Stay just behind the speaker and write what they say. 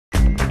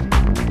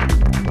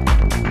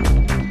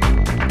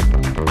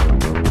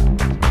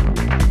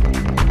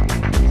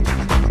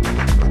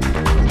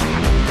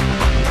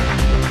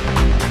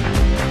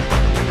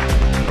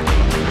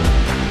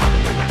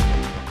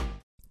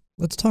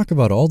talk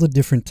about all the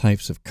different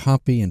types of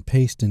copy and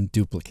paste and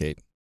duplicate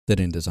that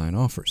InDesign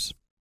offers.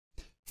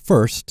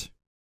 First,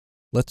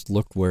 let's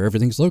look where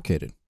everything's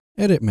located.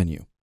 Edit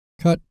menu.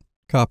 Cut,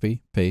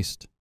 copy,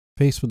 paste,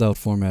 paste without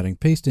formatting,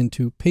 paste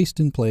into, paste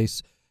in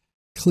place,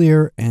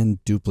 clear,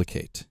 and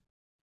duplicate.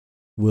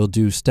 We'll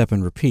do step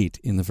and repeat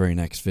in the very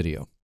next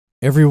video.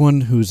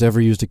 Everyone who's ever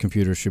used a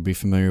computer should be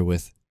familiar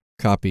with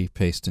copy,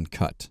 paste, and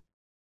cut.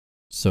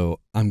 So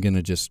I'm going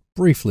to just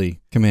briefly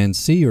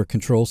Command-C or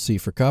Control-C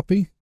for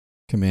copy,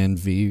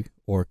 Command-V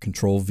or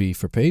Control-V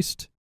for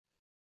paste,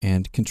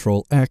 and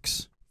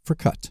Control-X for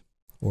cut,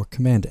 or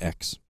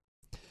Command-X.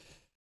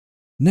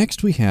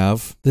 Next we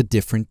have the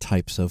different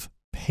types of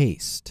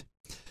paste.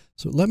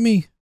 So let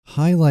me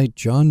highlight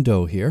John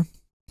Doe here,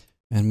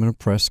 and I'm going to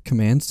press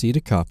Command-C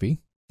to copy,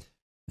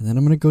 and then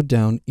I'm going to go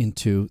down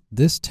into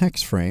this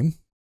text frame,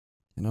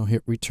 and I'll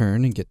hit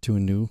Return and get to a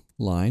new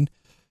line.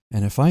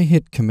 And if I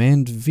hit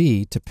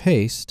Command-V to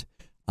paste,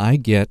 I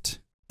get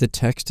the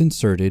text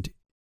inserted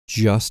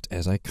just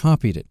as I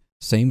copied it.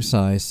 Same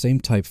size, same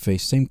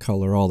typeface, same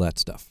color, all that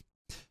stuff.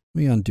 Let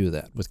me undo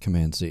that with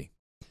Command-Z.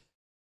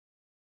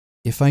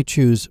 If I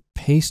choose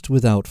Paste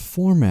Without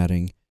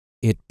Formatting,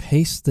 it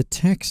pastes the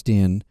text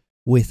in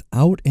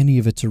without any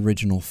of its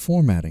original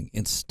formatting.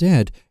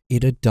 Instead,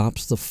 it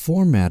adopts the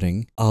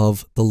formatting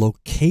of the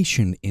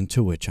location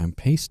into which I'm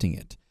pasting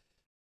it.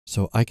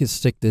 So I could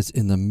stick this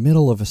in the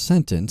middle of a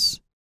sentence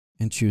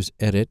and choose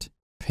Edit,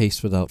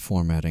 Paste Without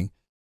Formatting,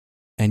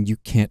 and you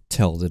can't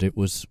tell that it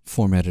was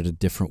formatted a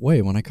different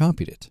way when I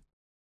copied it.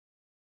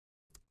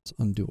 Let's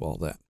undo all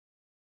that.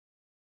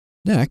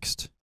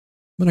 Next,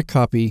 I'm going to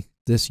copy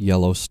this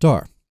yellow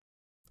star.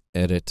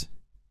 Edit,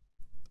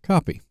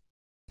 Copy.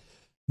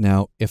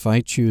 Now, if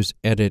I choose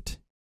Edit,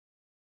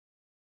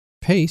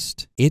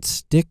 Paste, it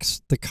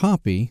sticks the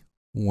copy,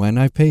 when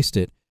I paste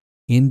it,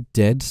 in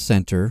dead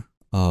center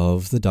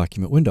of the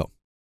document window.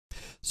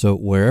 So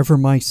wherever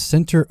my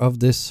center of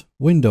this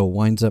window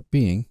winds up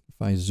being,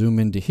 if I zoom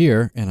into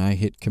here and I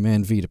hit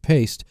Command-V to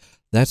paste,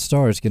 that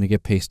star is going to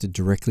get pasted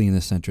directly in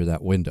the center of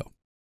that window.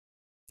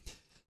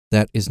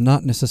 That is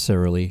not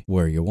necessarily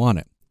where you want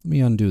it. Let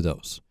me undo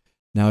those.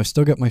 Now I've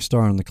still got my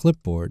star on the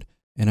clipboard,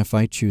 and if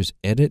I choose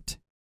Edit,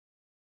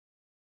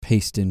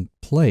 Paste in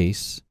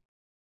Place,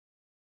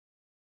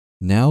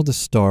 now the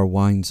star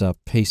winds up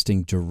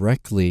pasting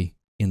directly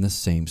in the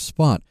same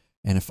spot.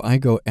 And if I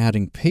go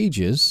adding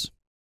pages,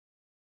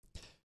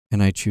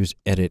 and I choose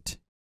Edit,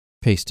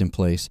 Paste in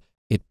Place,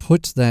 it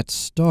puts that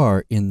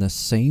star in the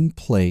same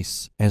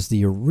place as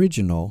the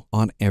original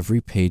on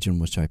every page in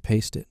which I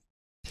paste it.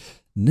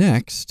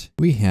 Next,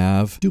 we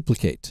have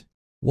Duplicate.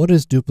 What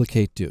does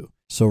Duplicate do?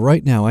 So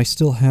right now, I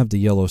still have the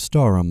yellow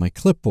star on my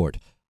clipboard.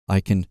 I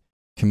can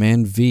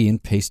Command-V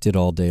and paste it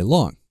all day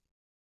long.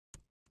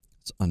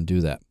 Let's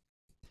undo that.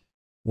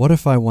 What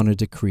if I wanted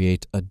to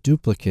create a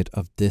duplicate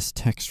of this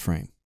text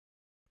frame?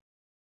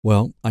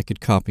 Well, I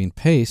could copy and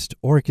paste,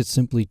 or I could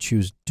simply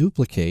choose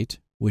Duplicate,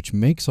 which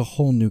makes a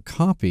whole new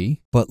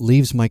copy, but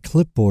leaves my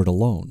clipboard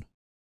alone.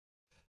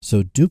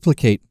 So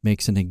Duplicate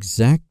makes an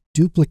exact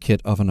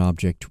duplicate of an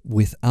object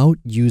without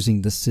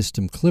using the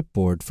system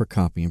clipboard for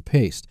copy and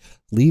paste,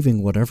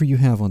 leaving whatever you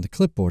have on the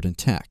clipboard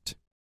intact.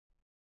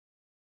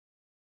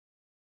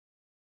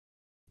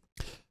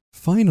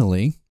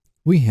 Finally,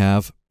 we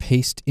have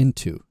Paste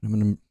Into. I'm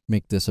going to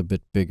make this a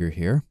bit bigger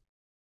here.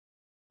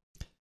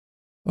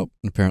 Oh,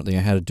 and apparently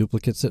I had a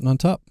duplicate sitting on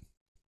top.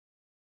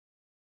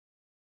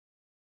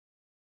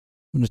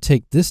 I'm going to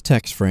take this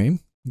text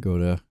frame, go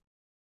to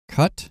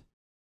Cut,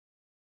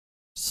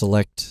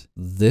 select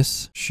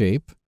this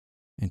shape,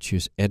 and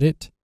choose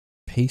Edit,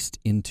 Paste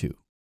Into.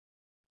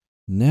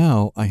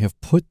 Now I have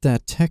put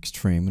that text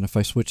frame, and if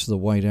I switch to the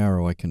white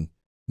arrow, I can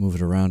move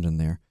it around in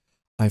there.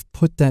 I've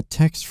put that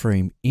text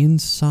frame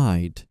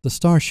inside the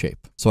star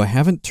shape. So I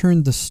haven't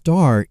turned the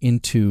star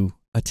into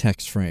a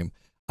text frame.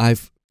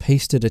 I've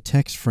pasted a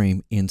text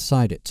frame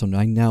inside it. So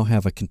I now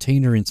have a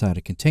container inside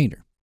a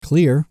container.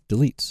 Clear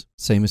deletes,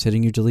 same as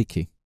hitting your delete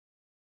key.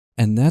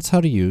 And that's how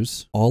to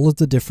use all of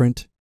the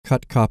different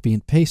cut, copy,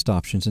 and paste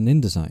options in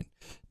InDesign.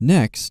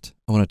 Next,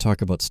 I want to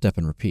talk about step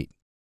and repeat.